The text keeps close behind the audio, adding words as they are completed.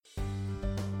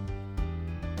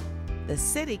The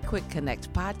City Quick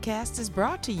Connect podcast is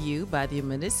brought to you by the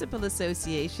Municipal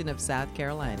Association of South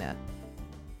Carolina.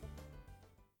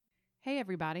 Hey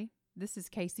everybody, this is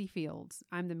Casey Fields.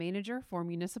 I'm the manager for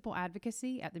municipal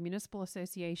advocacy at the Municipal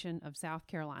Association of South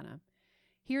Carolina.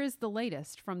 Here is the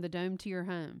latest from the Dome to Your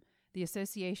Home, the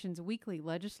association's weekly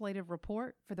legislative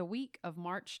report for the week of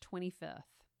March 25th.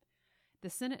 The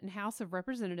Senate and House of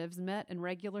Representatives met in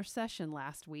regular session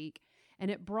last week, and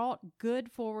it brought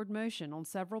good forward motion on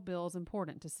several bills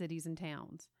important to cities and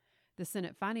towns. The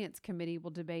Senate Finance Committee will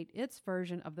debate its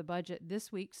version of the budget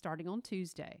this week starting on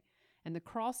Tuesday, and the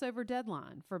crossover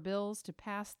deadline for bills to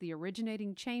pass the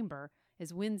originating chamber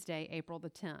is Wednesday, April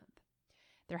the 10th.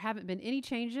 There haven't been any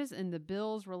changes in the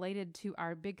bills related to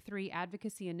our Big Three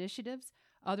advocacy initiatives,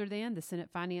 other than the Senate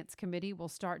Finance Committee will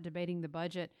start debating the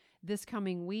budget this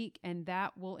coming week, and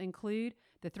that will include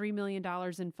the $3 million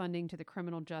in funding to the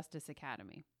Criminal Justice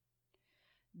Academy.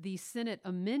 The Senate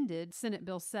amended Senate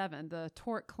Bill 7, the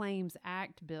Tort Claims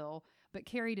Act bill, but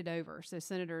carried it over so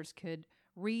senators could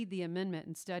read the amendment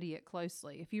and study it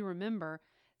closely. If you remember,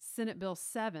 Senate Bill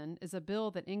 7 is a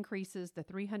bill that increases the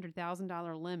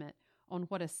 $300,000 limit on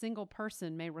what a single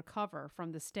person may recover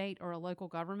from the state or a local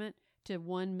government to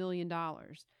 $1 million.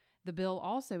 The bill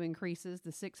also increases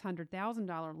the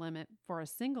 $600,000 limit for a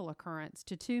single occurrence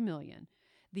to $2 million.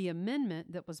 The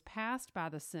amendment that was passed by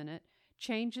the Senate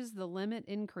changes the limit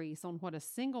increase on what a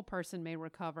single person may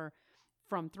recover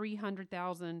from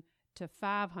 $300,000 to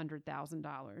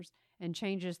 $500,000 and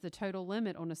changes the total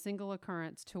limit on a single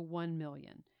occurrence to $1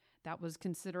 million. That was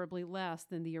considerably less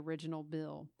than the original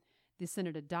bill. The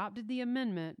Senate adopted the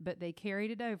amendment, but they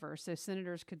carried it over so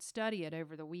senators could study it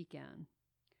over the weekend.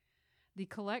 The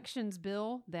collections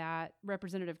bill that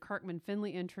Representative Kirkman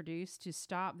Finley introduced to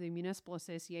stop the Municipal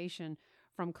Association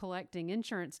from collecting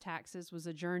insurance taxes was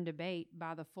adjourned debate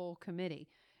by the full committee.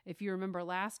 If you remember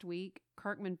last week,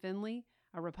 Kirkman Finley,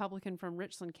 a Republican from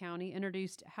Richland County,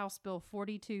 introduced House Bill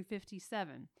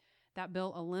 4257. That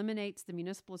bill eliminates the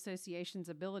Municipal Association's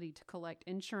ability to collect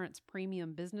insurance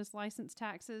premium business license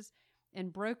taxes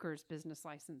and brokers' business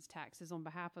license taxes on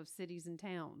behalf of cities and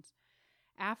towns.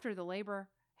 After the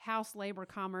House Labor,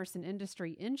 Commerce, and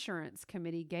Industry Insurance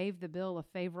Committee gave the bill a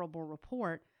favorable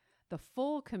report, the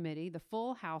full committee, the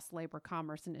full House Labor,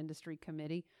 Commerce, and Industry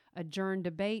Committee, adjourned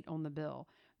debate on the bill.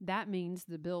 That means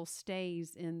the bill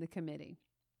stays in the committee.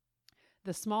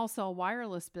 The small cell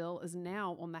wireless bill is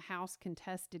now on the House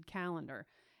contested calendar.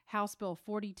 House Bill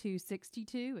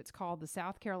 4262, it's called the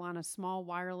South Carolina Small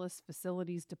Wireless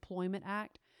Facilities Deployment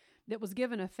Act, that was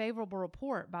given a favorable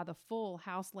report by the full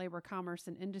House Labor, Commerce,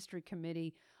 and Industry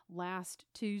Committee last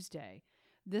Tuesday.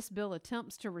 This bill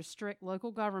attempts to restrict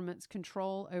local government's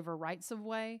control over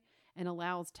rights-of-way and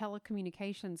allows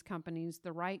telecommunications companies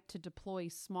the right to deploy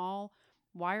small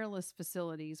wireless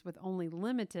facilities with only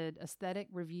limited aesthetic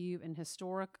review in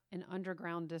historic and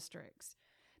underground districts.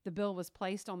 The bill was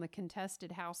placed on the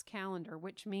contested House calendar,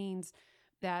 which means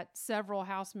that several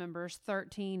House members,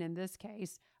 13 in this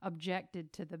case,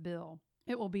 objected to the bill.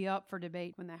 It will be up for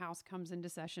debate when the House comes into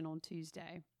session on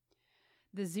Tuesday.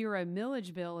 The zero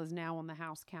millage bill is now on the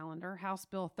House calendar, House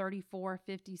Bill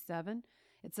 3457.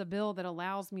 It's a bill that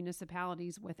allows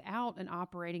municipalities without an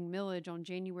operating millage on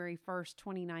January 1st,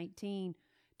 2019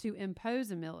 to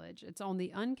impose a millage. It's on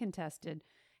the uncontested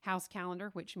House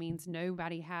calendar, which means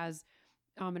nobody has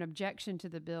an objection to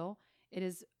the bill. It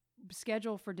is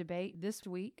scheduled for debate this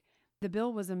week. The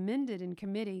bill was amended in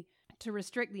committee to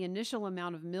restrict the initial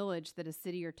amount of millage that a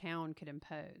city or town could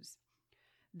impose.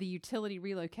 The utility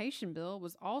relocation bill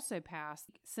was also passed,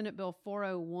 Senate Bill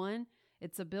 401.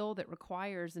 It's a bill that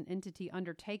requires an entity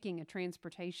undertaking a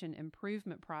transportation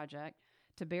improvement project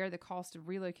to bear the cost of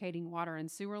relocating water and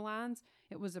sewer lines.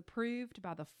 It was approved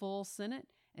by the full Senate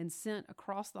and sent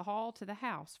across the hall to the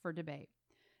House for debate.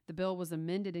 The bill was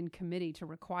amended in committee to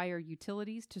require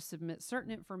utilities to submit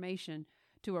certain information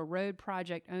to a road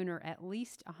project owner at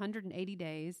least 180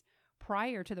 days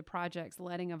prior to the project's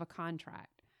letting of a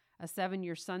contract. A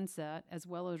 7-year sunset, as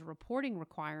well as reporting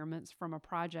requirements from a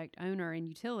project owner and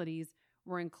utilities,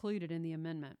 were included in the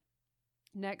amendment.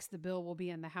 Next, the bill will be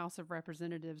in the House of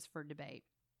Representatives for debate.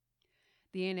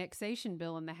 The annexation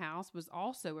bill in the House was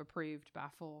also approved by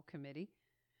full committee.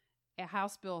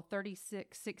 House Bill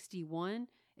 3661,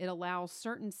 it allows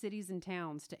certain cities and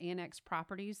towns to annex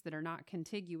properties that are not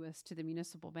contiguous to the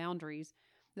municipal boundaries.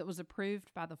 That was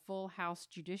approved by the full House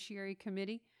Judiciary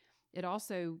Committee.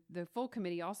 The full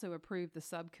committee also approved the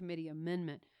subcommittee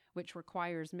amendment, which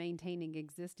requires maintaining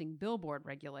existing billboard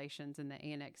regulations in the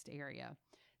annexed area.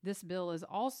 This bill is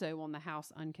also on the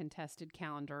House uncontested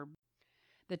calendar.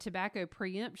 The tobacco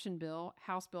preemption bill,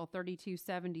 House Bill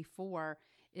 3274,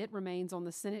 It remains on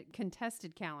the Senate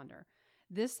contested calendar.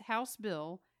 This House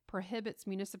bill prohibits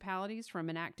municipalities from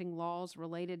enacting laws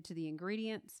related to the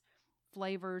ingredients,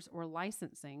 flavors, or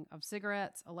licensing of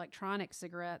cigarettes, electronic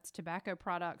cigarettes, tobacco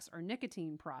products, or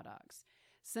nicotine products.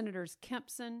 Senators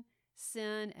Kempson,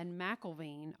 Senn, and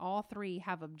McIlveen, all three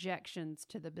have objections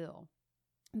to the bill.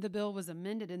 The bill was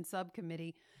amended in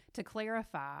subcommittee to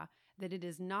clarify that it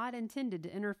is not intended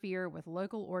to interfere with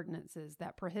local ordinances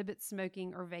that prohibit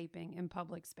smoking or vaping in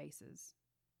public spaces.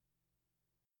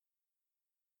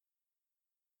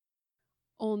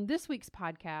 On this week's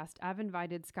podcast, I've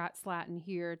invited Scott Slatton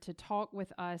here to talk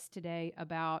with us today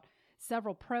about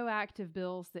several proactive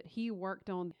bills that he worked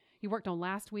on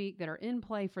last week that are in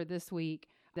play for this week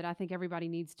that I think everybody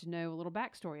needs to know a little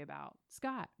backstory about.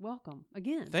 Scott, welcome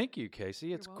again. Thank you,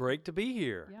 Casey. It's great to be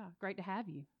here. Yeah, great to have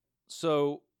you.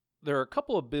 So there are a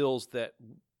couple of bills that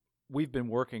we've been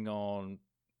working on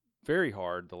very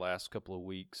hard the last couple of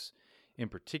weeks in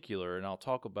particular, and I'll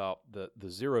talk about the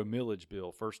zero millage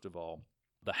bill first of all.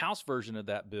 The House version of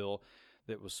that bill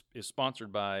that is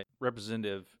sponsored by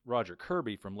Representative Roger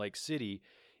Kirby from Lake City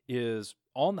is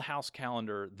on the House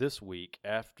calendar this week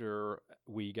after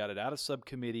we got it out of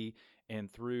subcommittee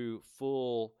and through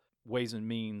full Ways and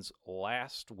Means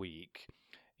last week.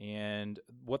 And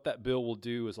what that bill will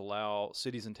do is allow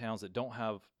cities and towns that don't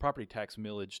have property tax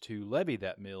millage to levy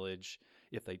that millage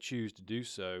if they choose to do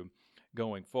so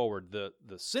going forward. The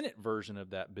Senate version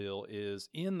of that bill is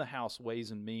in the House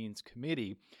Ways and Means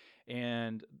Committee,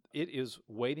 and it is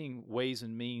waiting Ways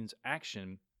and Means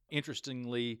action.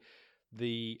 Interestingly,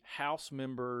 the House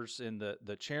members and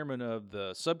the chairman of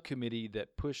the subcommittee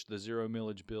that pushed the zero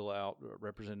millage bill out,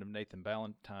 Representative Nathan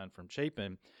Ballantyne from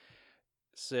Chapin,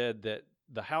 said that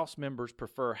the House members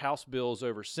prefer House bills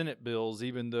over Senate bills,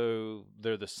 even though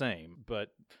they're the same.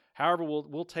 But however,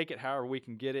 we'll take it however we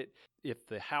can get it. If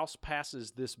the House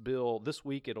passes this bill this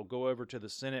week, it'll go over to the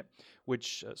Senate,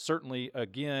 which certainly,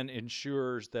 again,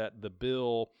 ensures that the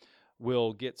bill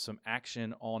will get some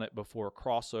action on it before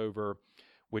crossover,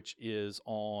 which is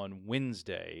on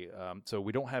Wednesday. So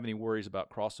we don't have any worries about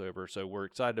crossover, so we're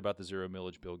excited about the zero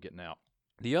millage bill getting out.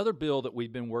 The other bill that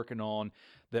we've been working on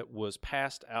that was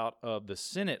passed out of the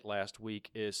Senate last week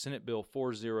is Senate Bill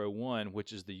 401,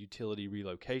 which is the utility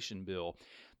relocation bill.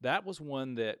 That was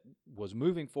one that was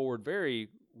moving forward very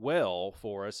well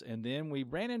for us, and then we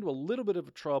ran into a little bit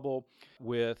of trouble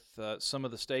with some of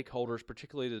the stakeholders,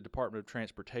 particularly the Department of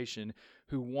Transportation,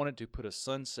 who wanted to put a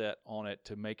sunset on it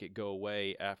to make it go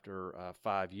away after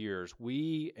 5 years.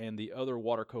 We and the other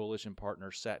Water Coalition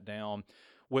partners sat down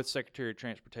with Secretary of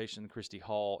Transportation Christy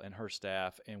Hall and her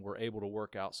staff, and were able to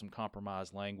work out some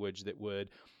compromise language that would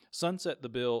sunset the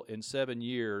bill in 7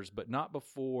 years, but not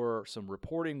before some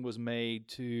reporting was made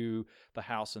to the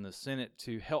House and the Senate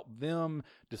to help them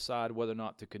decide whether or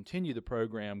not to continue the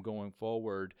program going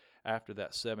forward after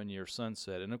that 7-year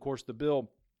sunset. And of course, the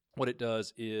bill, what it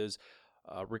does is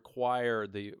require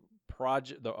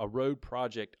a road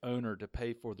project owner to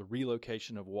pay for the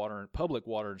relocation of public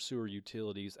water and sewer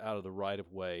utilities out of the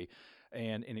right-of-way.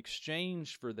 And in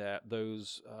exchange for that,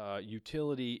 those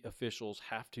utility officials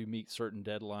have to meet certain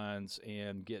deadlines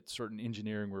and get certain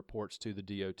engineering reports to the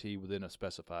DOT within a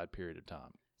specified period of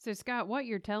time. So, Scott, what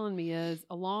you're telling me is,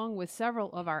 along with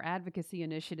several of our advocacy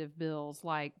initiative bills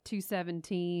like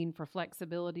 217 for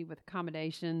flexibility with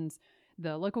accommodations,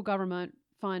 the local government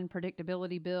fund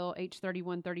predictability bill,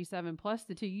 H3137, plus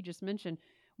the two you just mentioned,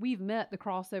 we've met the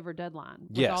crossover deadline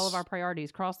with all of our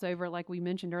priorities. Crossover, like we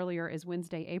mentioned earlier, is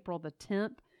Wednesday, April the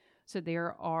 10th. So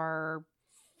there are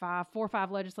 4 or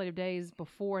 5 legislative days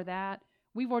before that.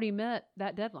 We've already met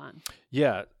that deadline.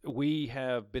 Yeah, we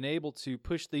have been able to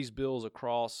push these bills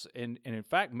across and in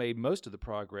fact made most of the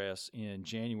progress in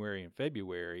January and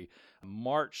February.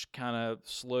 March kind of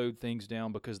slowed things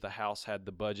down because the House had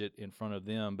the budget in front of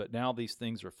them, but now these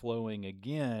things are flowing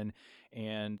again,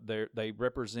 and they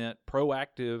represent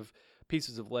proactive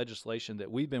pieces of legislation that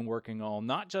we've been working on,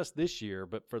 not just this year,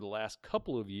 but for the last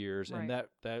couple of years, right. And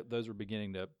that those are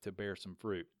beginning to bear some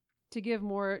fruit. To give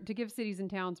cities and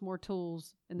towns more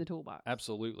tools in the toolbox.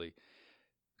 Absolutely.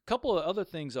 A couple of other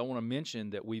things I want to mention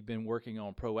that we've been working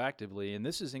on proactively, and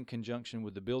this is in conjunction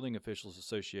with the Building Officials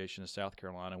Association of South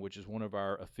Carolina, which is one of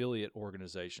our affiliate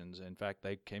organizations. In fact,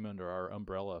 they came under our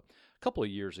umbrella a couple of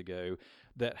years ago,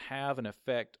 that have an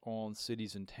effect on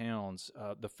cities and towns.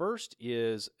 The first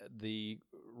is the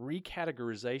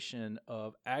recategorization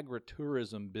of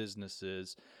agritourism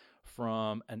businesses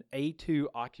from an A2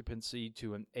 occupancy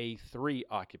to an A3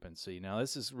 occupancy. Now,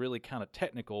 this is really kind of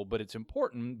technical, but it's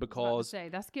important because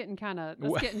that's getting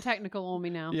technical on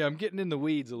me now. Yeah, I'm getting in the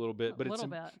weeds a little bit, but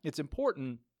it's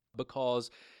important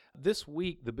because This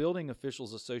week, the Building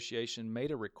Officials Association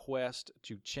made a request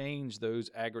to change those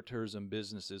agritourism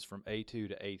businesses from A2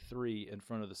 to A3 in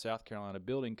front of the South Carolina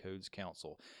Building Codes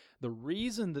Council. The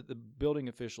reason that the building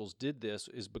officials did this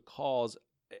is because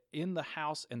in the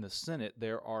House and the Senate,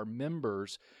 there are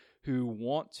members who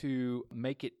want to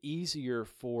make it easier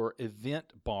for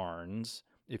event barns,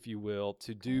 if you will,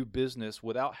 to do business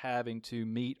without having to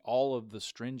meet all of the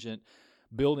stringent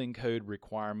building code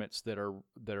requirements that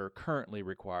are currently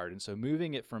required. And so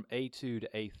moving it from A2 to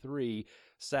A3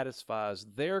 satisfies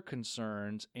their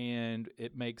concerns, and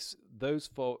it makes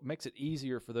it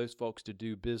easier for those folks to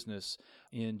do business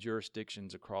in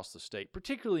jurisdictions across the state,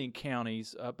 particularly in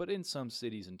counties, but in some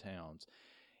cities and towns.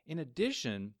 In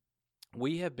addition,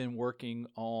 we have been working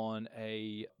on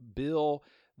a bill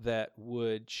that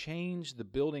would change the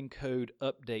building code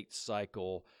update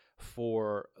cycle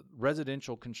for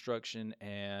residential construction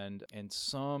and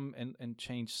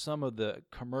change some of the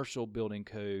commercial building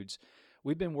codes.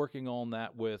 We've been working on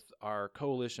that with our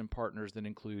coalition partners that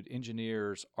include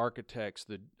engineers, architects,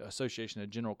 the Association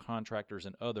of General Contractors,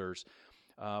 and others.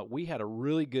 We had a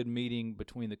really good meeting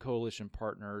between the coalition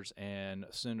partners and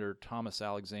Senator Thomas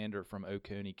Alexander from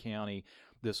Oconee County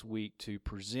this week to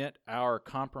present our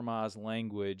compromise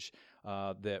language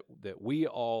that we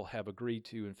all have agreed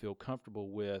to and feel comfortable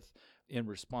with in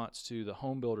response to the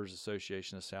Home Builders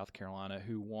Association of South Carolina,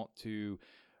 who want to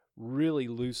really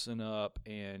loosen up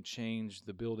and change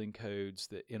the building codes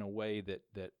in a way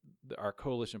that our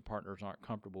coalition partners aren't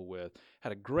comfortable with.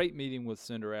 Had a great meeting with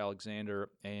Senator Alexander,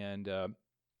 and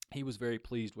he was very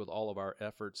pleased with all of our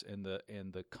efforts and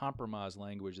the compromise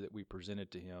language that we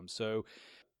presented to him. So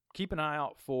keep an eye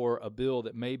out for a bill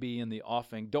that may be in the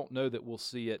offing. Don't know that we'll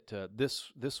see it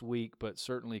this week, but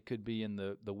certainly could be in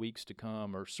the weeks to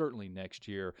come, or certainly next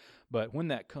year. But when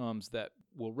that comes, that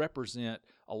will represent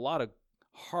a lot of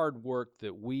hard work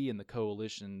that we and the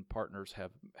coalition partners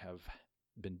have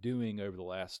been doing over the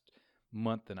last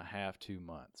month and a half, 2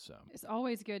 months. So it's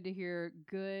always good to hear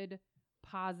good,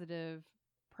 positive,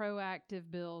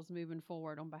 proactive bills moving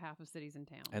forward on behalf of cities and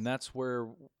towns. And that's where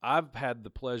I've had the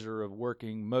pleasure of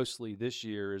working mostly this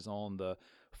year, is on the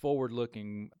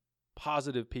forward-looking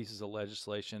positive pieces of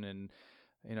legislation. And,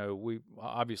 we've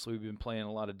been playing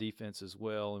a lot of defense as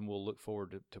well, and we'll look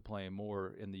forward to playing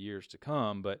more in the years to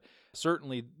come. But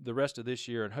certainly the rest of this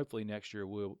year and hopefully next year,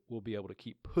 we'll be able to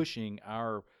keep pushing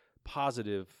our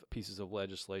positive pieces of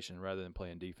legislation rather than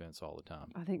playing defense all the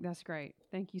time. I think that's great.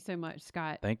 Thank you so much,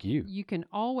 Scott. Thank you. You can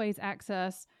always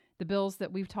access the bills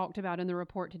that we've talked about in the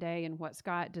report today and what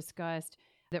Scott discussed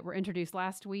that were introduced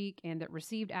last week and that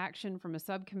received action from a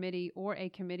subcommittee or a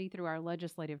committee through our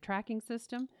legislative tracking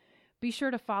system. Be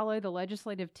sure to follow the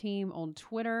legislative team on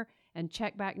Twitter and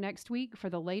check back next week for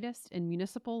the latest in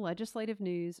municipal legislative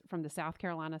news from the South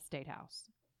Carolina State House.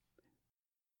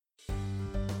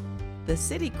 The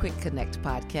City Quick Connect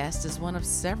podcast is one of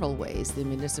several ways the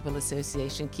Municipal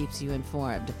Association keeps you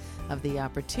informed of the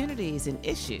opportunities and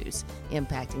issues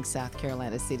impacting South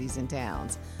Carolina cities and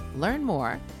towns. Learn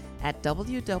more at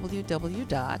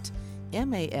www.masc.sc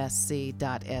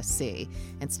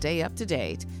and stay up to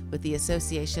date with the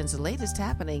association's latest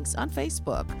happenings on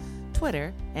Facebook,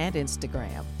 Twitter, and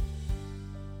Instagram.